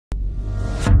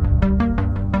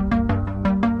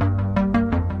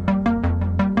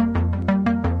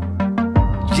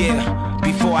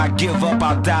I give up,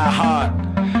 I'll die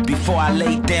hard. Before I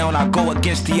lay down, I go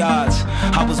against the odds.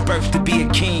 I was birthed to be a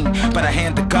king, but I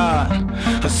hand to God.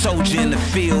 A soldier in the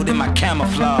field in my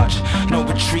camouflage. No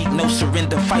retreat, no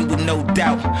surrender, fight with no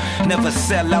doubt. Never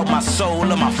sell out my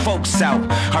soul or my folks out.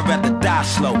 I'd rather die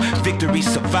slow, victory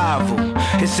survival.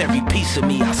 It's every piece of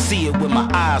me, I see it with my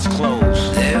eyes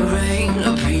closed. There